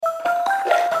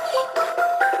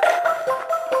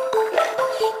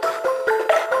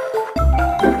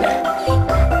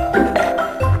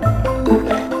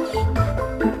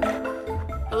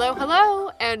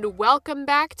and welcome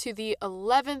back to the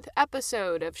 11th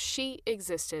episode of She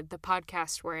Existed, the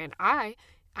podcast wherein I,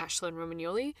 Ashlyn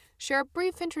Romagnoli, share a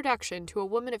brief introduction to a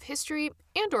woman of history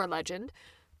and or legend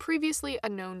previously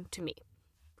unknown to me.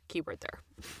 Keyword there.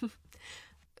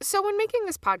 So when making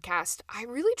this podcast, I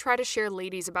really try to share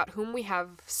ladies about whom we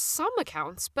have some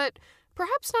accounts, but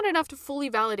perhaps not enough to fully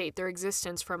validate their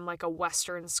existence from like a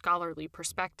Western scholarly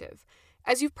perspective.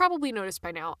 As you've probably noticed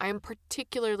by now, I am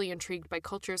particularly intrigued by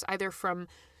cultures either from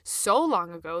so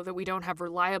long ago that we don't have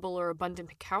reliable or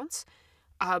abundant accounts,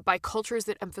 by cultures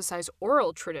that emphasize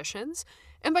oral traditions,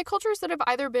 and by cultures that have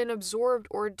either been absorbed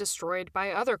or destroyed by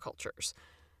other cultures.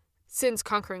 Since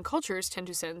conquering cultures tend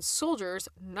to send soldiers,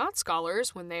 not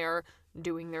scholars, when they are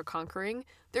doing their conquering,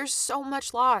 there's so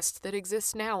much lost that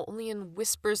exists now only in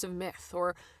whispers of myth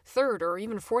or third or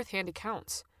even fourth-hand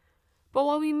accounts. But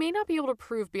while we may not be able to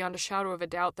prove beyond a shadow of a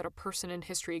doubt that a person in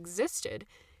history existed,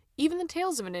 even the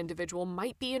tales of an individual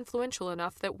might be influential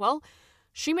enough that, well,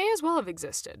 she may as well have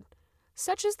existed.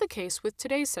 Such is the case with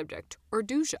today's subject,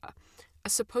 Urduja, a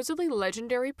supposedly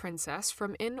legendary princess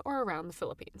from in or around the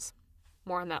Philippines.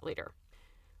 More on that later.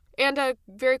 And a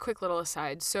very quick little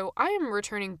aside, so I am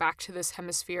returning back to this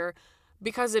hemisphere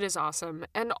because it is awesome,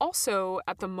 and also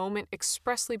at the moment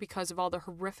expressly because of all the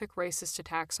horrific racist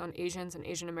attacks on Asians and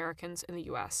Asian Americans in the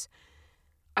US.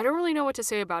 I don't really know what to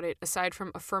say about it aside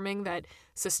from affirming that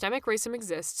systemic racism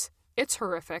exists, it's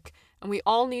horrific, and we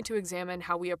all need to examine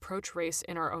how we approach race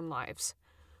in our own lives.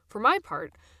 For my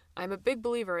part, I'm a big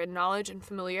believer in knowledge and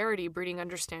familiarity breeding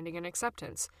understanding and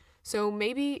acceptance, so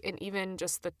maybe in even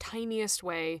just the tiniest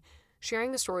way,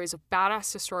 sharing the stories of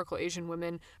badass historical Asian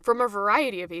women from a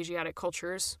variety of Asiatic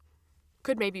cultures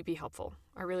could maybe be helpful.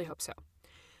 I really hope so.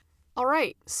 All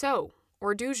right, so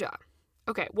Urduja.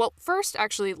 Okay, well, first,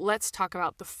 actually, let's talk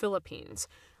about the Philippines.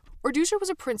 Urduja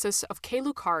was a princess of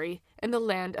Kelukari in the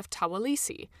land of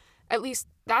Tawalisi. At least,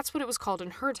 that's what it was called in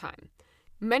her time.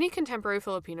 Many contemporary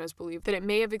Filipinos believe that it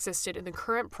may have existed in the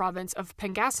current province of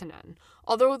Pangasinan,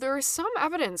 although there is some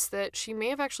evidence that she may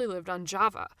have actually lived on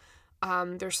Java.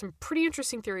 There's some pretty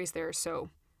interesting theories there,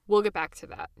 so we'll get back to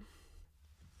that.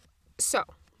 So,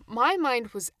 my mind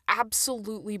was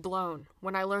absolutely blown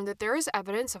when I learned that there is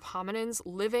evidence of hominins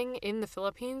living in the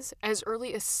Philippines as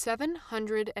early as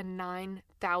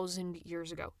 709,000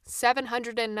 years ago.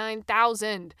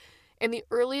 709,000! And the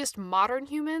earliest modern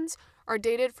humans are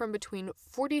dated from between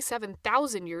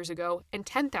 47,000 years ago and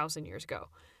 10,000 years ago.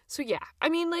 So yeah, I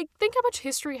mean, think how much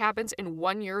history happens in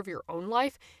 1 year of your own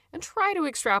life and try to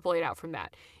extrapolate out from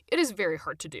that. It is very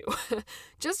hard to do.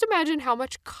 Just imagine how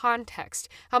much context,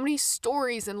 how many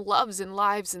stories and loves and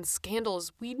lives and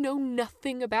scandals we know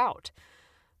nothing about.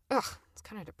 Ugh, it's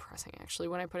kind of depressing actually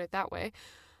when I put it that way.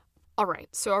 All right,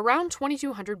 so around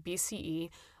 2200 BCE,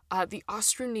 the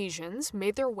Austronesians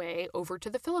made their way over to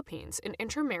the Philippines and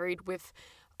intermarried with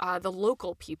the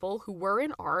local people who were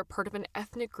and are part of an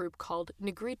ethnic group called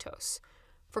Negritos.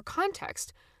 For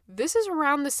context, this is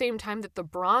around the same time that the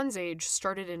Bronze Age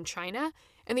started in China,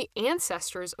 and the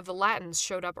ancestors of the Latins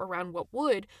showed up around what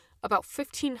would, about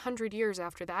 1,500 years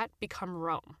after that, become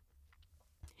Rome.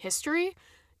 History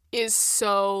is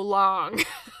so long.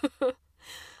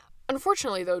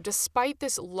 Unfortunately, though, despite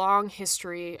this long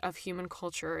history of human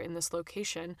culture in this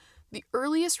location, the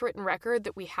earliest written record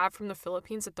that we have from the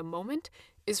Philippines at the moment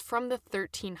is from the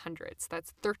 1300s.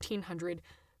 That's 1300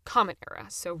 Common Era,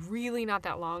 so really not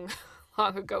that long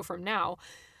ago from now.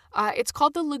 It's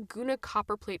called the Laguna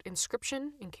Copperplate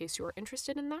Inscription, in case you are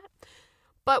interested in that.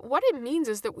 But what it means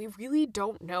is that we really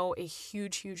don't know a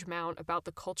huge amount about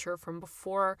the culture from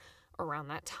before around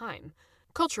that time.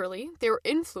 Culturally, they were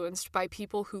influenced by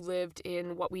people who lived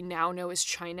in what we now know as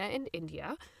China and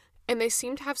India, and they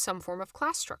seem to have some form of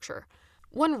class structure.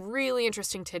 One really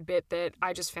interesting tidbit that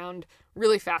I just found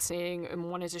really fascinating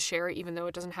and wanted to share, even though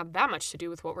it doesn't have that much to do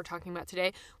with what we're talking about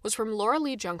today, was from Laura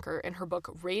Lee Junker in her book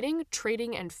Raiding,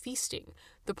 Trading, and Feasting,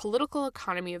 The Political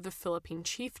Economy of the Philippine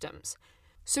Chiefdoms.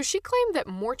 So she claimed that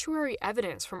mortuary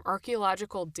evidence from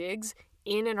archaeological digs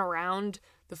in and around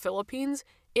the Philippines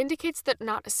indicates that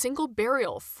not a single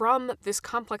burial from this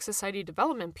complex society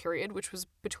development period, which was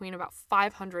between about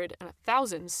 500 and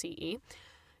 1000 CE,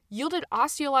 yielded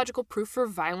osteological proof for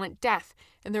violent death,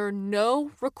 and there are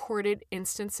no recorded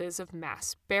instances of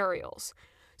mass burials.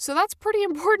 So that's pretty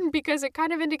important because it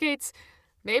kind of indicates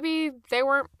maybe they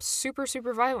weren't super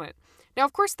violent. Now,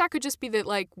 of course, that could just be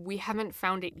that, we haven't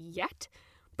found it yet,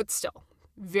 but still,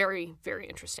 very, very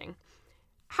interesting.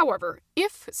 However,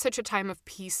 if such a time of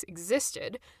peace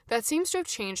existed, that seems to have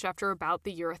changed after about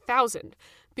the year 1000,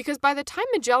 because by the time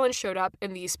Magellan showed up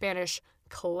and the Spanish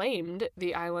claimed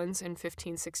the islands in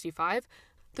 1565,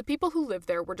 The people who lived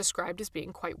there were described as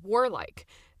being quite warlike,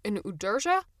 and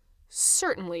Urduja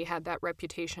certainly had that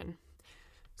reputation.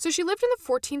 So she lived in the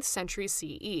 14th century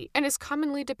CE and is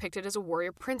commonly depicted as a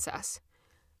warrior princess.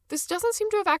 This doesn't seem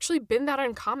to have actually been that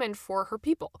uncommon for her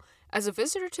people, as a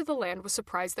visitor to the land was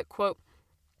surprised that, quote,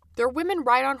 "Their women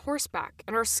ride on horseback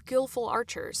and are skillful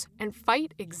archers and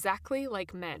fight exactly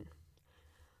like men."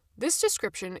 This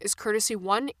description is courtesy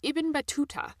one Ibn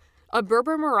Battuta, a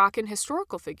Berber Moroccan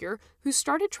historical figure who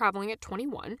started traveling at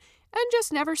 21 and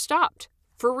just never stopped.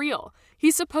 For real,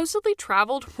 he supposedly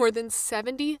traveled more than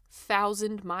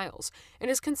 70,000 miles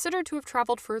and is considered to have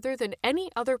traveled further than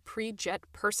any other pre-jet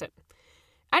person.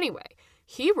 Anyway,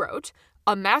 he wrote,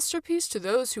 "A masterpiece to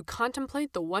those who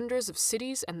contemplate the wonders of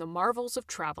cities and the marvels of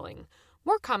traveling,"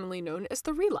 more commonly known as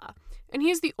the Rila, and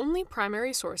he is the only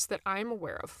primary source that I am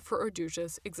aware of for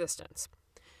Urduja's existence.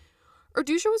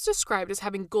 Urduja was described as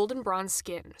having golden bronze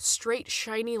skin, straight,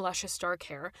 shiny, luscious dark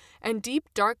hair, and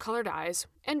deep, dark-colored eyes,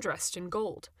 and dressed in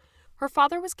gold. Her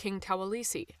father was King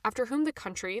Tawalisi, after whom the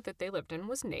country that they lived in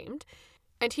was named,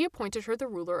 and he appointed her the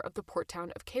ruler of the port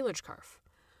town of Kalajkarf.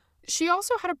 She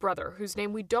also had a brother whose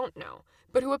name we don't know,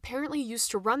 but who apparently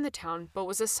used to run the town but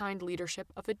was assigned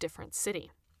leadership of a different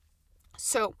city.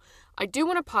 So, I do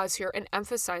want to pause here and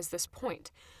emphasize this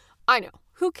point. I know,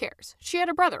 who cares? She had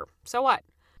a brother, so what?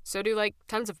 So do,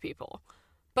 tons of people.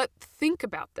 But think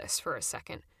about this for a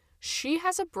second. She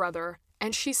has a brother,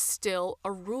 and she's still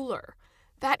a ruler.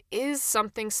 That is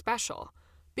something special.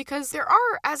 Because there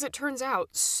are, as it turns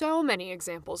out, so many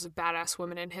examples of badass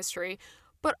women in history,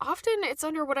 but often it's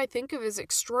under what I think of as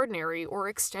extraordinary or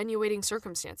extenuating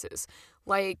circumstances.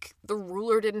 Like, the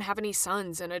ruler didn't have any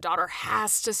sons and a daughter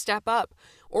has to step up,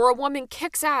 or a woman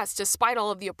kicks ass despite all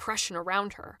of the oppression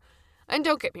around her. And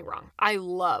don't get me wrong, I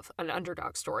love an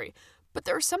underdog story, but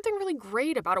there's something really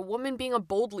great about a woman being a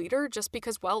bold leader just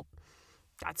because, well,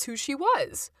 that's who she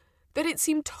was. That it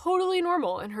seemed totally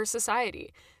normal in her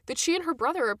society, that she and her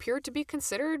brother appeared to be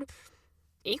considered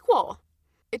equal.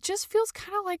 It just feels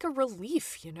kind of like a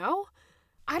relief, you know?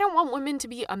 I don't want women to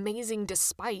be amazing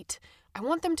despite. I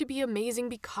want them to be amazing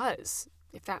because,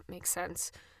 if that makes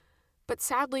sense. But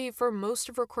sadly, for most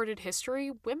of recorded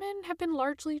history, women have been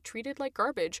largely treated like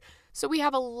garbage, so we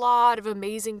have a lot of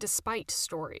amazing despite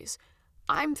stories.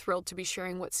 I'm thrilled to be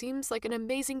sharing what seems like an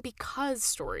amazing because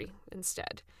story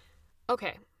instead.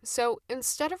 Okay, so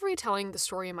instead of retelling the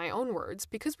story in my own words,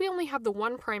 because we only have the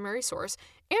one primary source,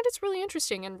 and it's really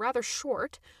interesting and rather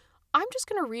short, I'm just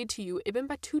going to read to you Ibn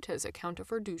Battuta's account of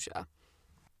Urduja.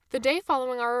 The day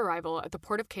following our arrival at the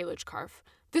port of Kalajkarf,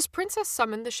 this princess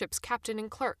summoned the ship's captain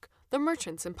and clerk, the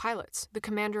merchants and pilots, the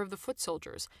commander of the foot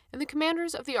soldiers, and the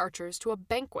commanders of the archers to a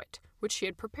banquet which she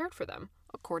had prepared for them,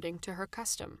 according to her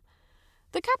custom.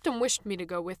 The captain wished me to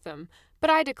go with them, but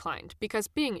I declined, because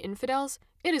being infidels,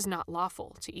 it is not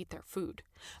lawful to eat their food.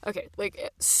 Okay,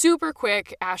 super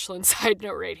quick Ashlyn side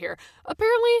note right here.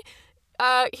 Apparently,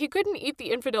 he couldn't eat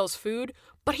the infidels' food,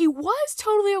 but he was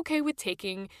totally okay with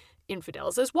taking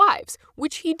infidels as wives,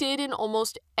 which he did in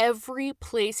almost every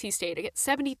place he stayed. Again,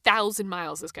 70,000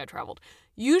 miles this guy traveled.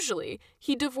 Usually,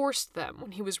 he divorced them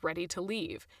when he was ready to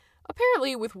leave.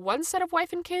 Apparently, with one set of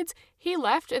wife and kids, he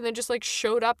left and then just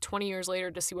showed up 20 years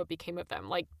later to see what became of them.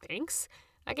 Thanks,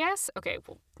 I guess? Okay,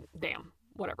 well, damn,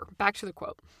 whatever. Back to the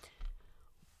quote.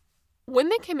 When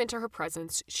they came into her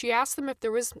presence, she asked them if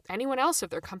there was anyone else of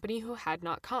their company who had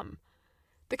not come.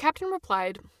 The captain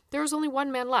replied, "There is only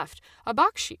one man left, a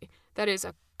bakshi, that is,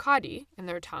 a kadi in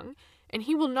their tongue, and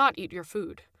he will not eat your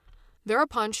food."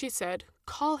 Thereupon she said,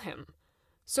 "Call him."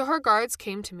 So her guards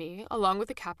came to me, along with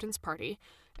the captain's party,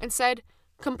 and said,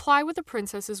 "Comply with the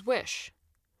princess's wish."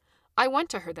 I went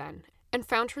to her then, and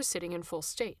found her sitting in full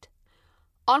state.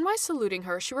 On my saluting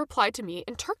her, she replied to me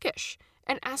in Turkish,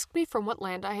 and asked me from what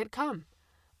land I had come.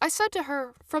 I said to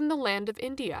her, "From the land of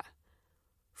India."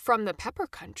 "From the pepper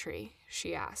country?"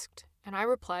 she asked, and I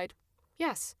replied,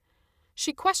 "Yes."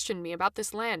 She questioned me about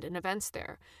this land and events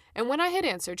there, and when I had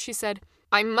answered, she said,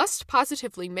 "I must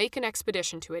positively make an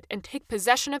expedition to it and take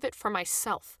possession of it for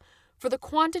myself, for the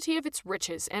quantity of its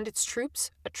riches and its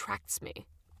troops attracts me."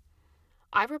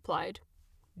 I replied,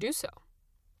 "Do so."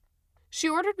 She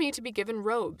ordered me to be given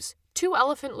robes, 2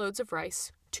 elephant loads of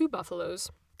rice, 2 buffaloes,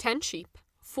 10 sheep,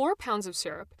 4 pounds of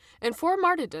syrup, and 4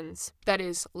 martedons, that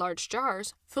is, large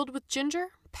jars, filled with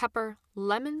ginger, pepper,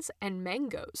 lemons, and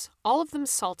mangoes, all of them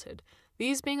salted,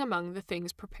 these being among the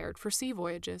things prepared for sea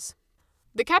voyages.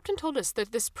 The captain told us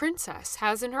that this princess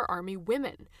has in her army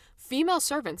women, female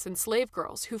servants and slave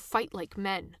girls who fight like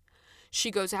men. She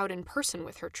goes out in person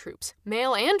with her troops,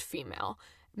 male and female,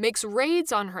 makes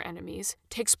raids on her enemies,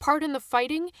 takes part in the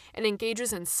fighting, and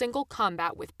engages in single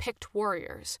combat with picked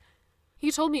warriors.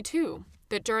 He told me, too,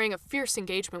 that during a fierce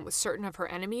engagement with certain of her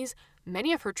enemies,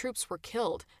 many of her troops were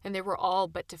killed, and they were all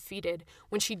but defeated,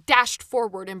 when she dashed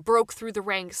forward and broke through the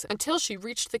ranks until she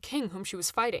reached the king whom she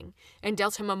was fighting, and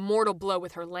dealt him a mortal blow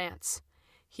with her lance.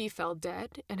 He fell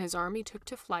dead, and his army took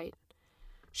to flight.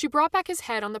 She brought back his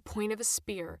head on the point of a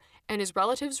spear, and his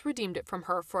relatives redeemed it from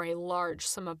her for a large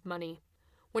sum of money.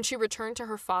 When she returned to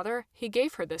her father, he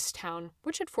gave her this town,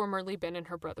 which had formerly been in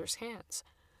her brother's hands.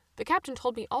 The captain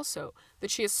told me also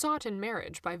that she is sought in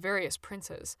marriage by various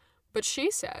princes, but she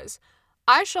says,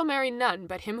 "I shall marry none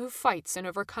but him who fights and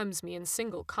overcomes me in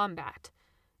single combat."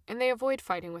 And they avoid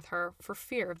fighting with her for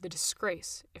fear of the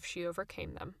disgrace if she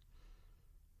overcame them.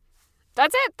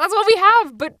 That's it. That's what we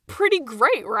have, but pretty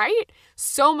great, right?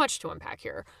 So much to unpack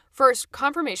here. First,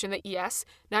 confirmation that yes,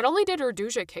 not only did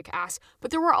Urduja kick ass, but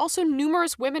there were also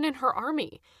numerous women in her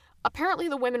army. Apparently,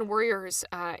 the women warriors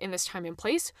in this time and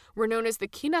place were known as the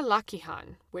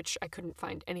Kinalakihan, which I couldn't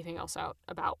find anything else out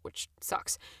about, which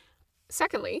sucks.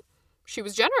 Secondly, she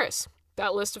was generous.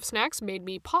 That list of snacks made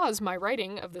me pause my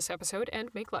writing of this episode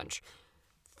and make lunch.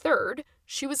 Third,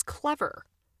 she was clever.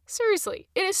 Seriously,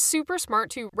 it is super smart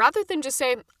to, rather than just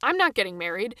say, I'm not getting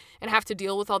married, and have to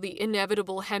deal with all the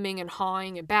inevitable hemming and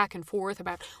hawing and back and forth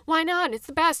about, why not, it's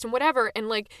the best, and whatever.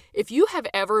 And if you have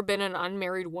ever been an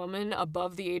unmarried woman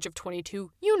above the age of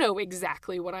 22, you know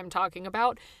exactly what I'm talking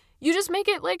about. You just make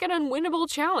it an unwinnable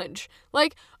challenge.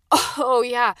 Oh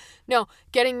yeah, no,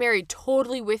 getting married,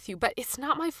 totally with you, but it's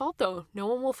not my fault though. No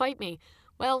one will fight me.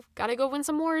 Well, gotta go win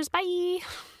some wars, bye!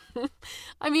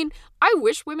 I mean, I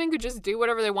wish women could just do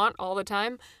whatever they want all the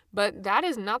time, but that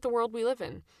is not the world we live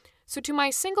in. So to my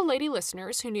single lady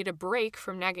listeners who need a break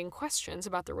from nagging questions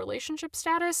about their relationship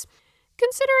status,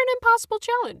 consider an impossible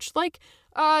challenge.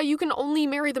 You can only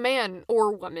marry the man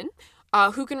or woman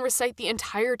who can recite the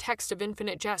entire text of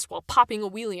Infinite Jest while popping a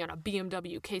wheelie on a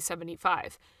BMW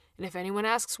K75. And if anyone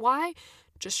asks why,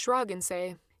 just shrug and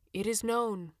say, it is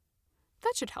known.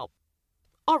 That should help.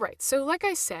 All right, so like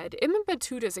I said, Ibn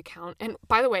Battuta's account, and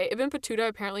by the way, Ibn Battuta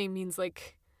apparently means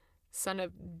son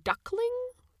of duckling?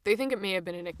 They think it may have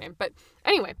been a nickname, but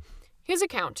anyway, his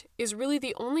account is really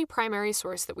the only primary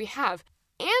source that we have,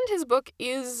 and his book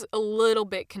is a little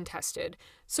bit contested.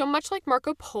 So much like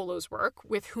Marco Polo's work,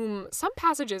 with whom some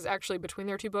passages actually between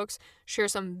their two books share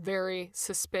some very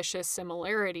suspicious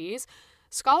similarities,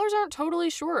 scholars aren't totally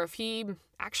sure if he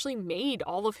actually made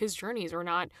all of his journeys or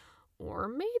not, or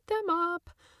made them up.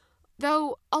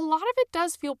 Though a lot of it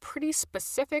does feel pretty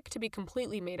specific to be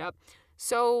completely made up,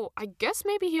 so I guess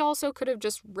maybe he also could have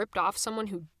just ripped off someone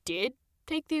who did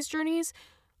take these journeys,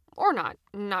 or not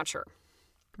sure.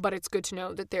 But it's good to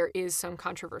know that there is some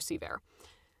controversy there.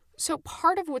 So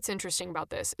part of what's interesting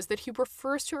about this is that he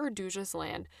refers to Urduja's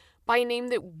land by a name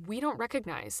that we don't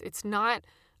recognize. It's not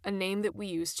a name that we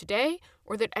use today,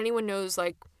 or that anyone knows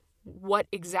what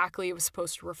exactly it was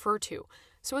supposed to refer to.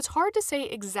 So it's hard to say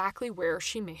exactly where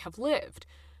she may have lived.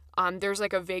 There's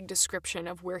a vague description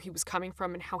of where he was coming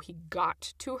from and how he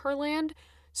got to her land.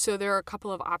 So there are a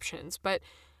couple of options. But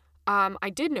I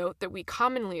did note that we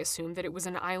commonly assume that it was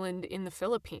an island in the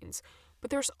Philippines. But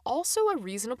there's also a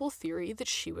reasonable theory that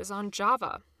she was on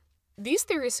Java. These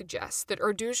theories suggest that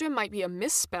Urduja might be a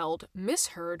misspelled,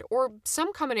 misheard, or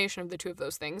some combination of the two of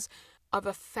those things, of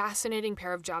a fascinating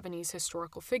pair of Javanese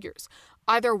historical figures.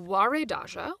 Either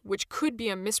Waredaja, which could be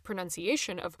a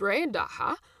mispronunciation of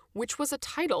Bredaha, which was a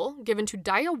title given to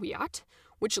Dayawiyat,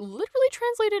 which literally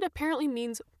translated apparently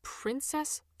means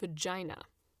princess vagina.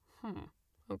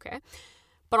 Okay.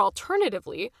 But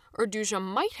alternatively, Urduja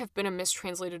might have been a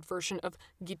mistranslated version of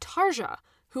Gitarja,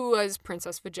 who was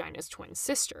Princess Vagina's twin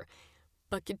sister.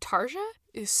 But Gitarja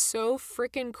is so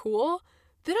freaking cool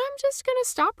that I'm just going to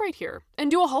stop right here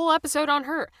and do a whole episode on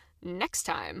her next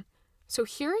time. So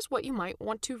here's what you might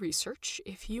want to research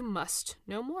if you must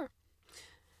know more.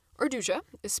 Urduja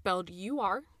is spelled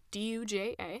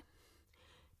Urduja.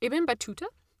 Ibn Battuta,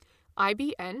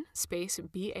 IBN space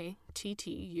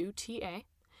BATTUTA.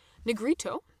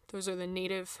 Negrito, those are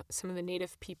some of the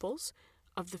native peoples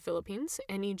of the Philippines,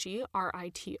 Negrito.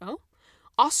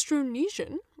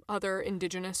 Austronesian, other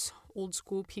indigenous old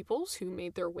school peoples who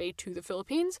made their way to the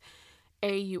Philippines,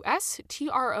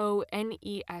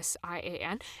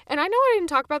 AUSTRONESIAN. And I know I didn't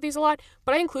talk about these a lot,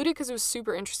 but I included because it was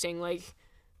super interesting.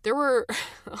 There were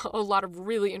a lot of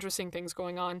really interesting things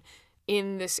going on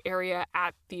in this area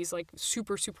at these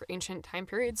super, super ancient time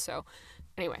periods. So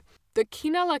anyway, the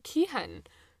Kinalakihan.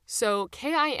 So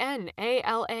Kinalakihan.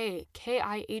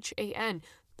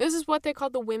 This is what they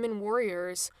called the women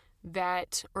warriors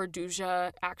that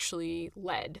Urduja actually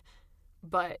led.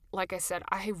 But like I said,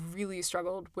 I really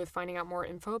struggled with finding out more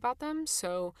info about them,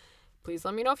 so please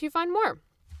let me know if you find more.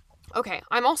 Okay,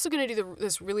 I'm also going to do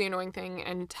this really annoying thing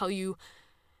and tell you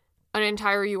an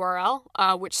entire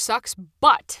URL, which sucks,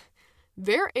 but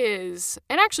there is,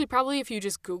 and actually probably if you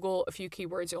just Google a few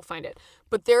keywords, you'll find it,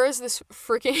 but there is this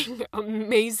freaking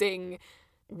amazing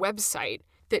website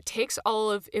that takes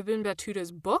all of Ibn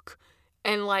Battuta's book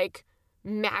and like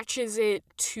matches it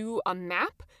to a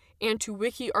map and to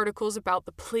wiki articles about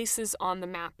the places on the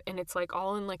map, and it's like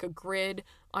all in like a grid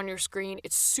on your screen.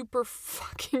 It's super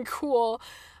fucking cool.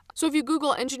 So if you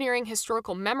Google engineering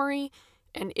historical memory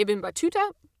and Ibn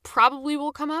Battuta, probably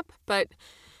will come up, but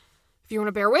if you want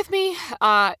to bear with me,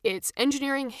 it's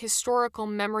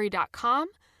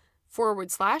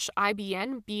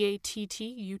engineeringhistoricalmemory.com/IBN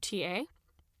BATTUTA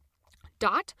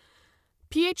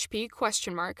 .php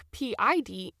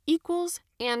PID equals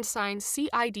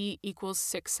 &CID equals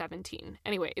 617.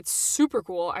 Anyway, it's super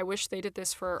cool. I wish they did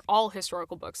this for all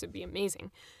historical books. It'd be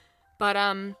amazing. But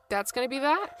that's going to be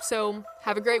that. So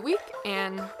have a great week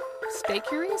and stay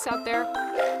curious out there.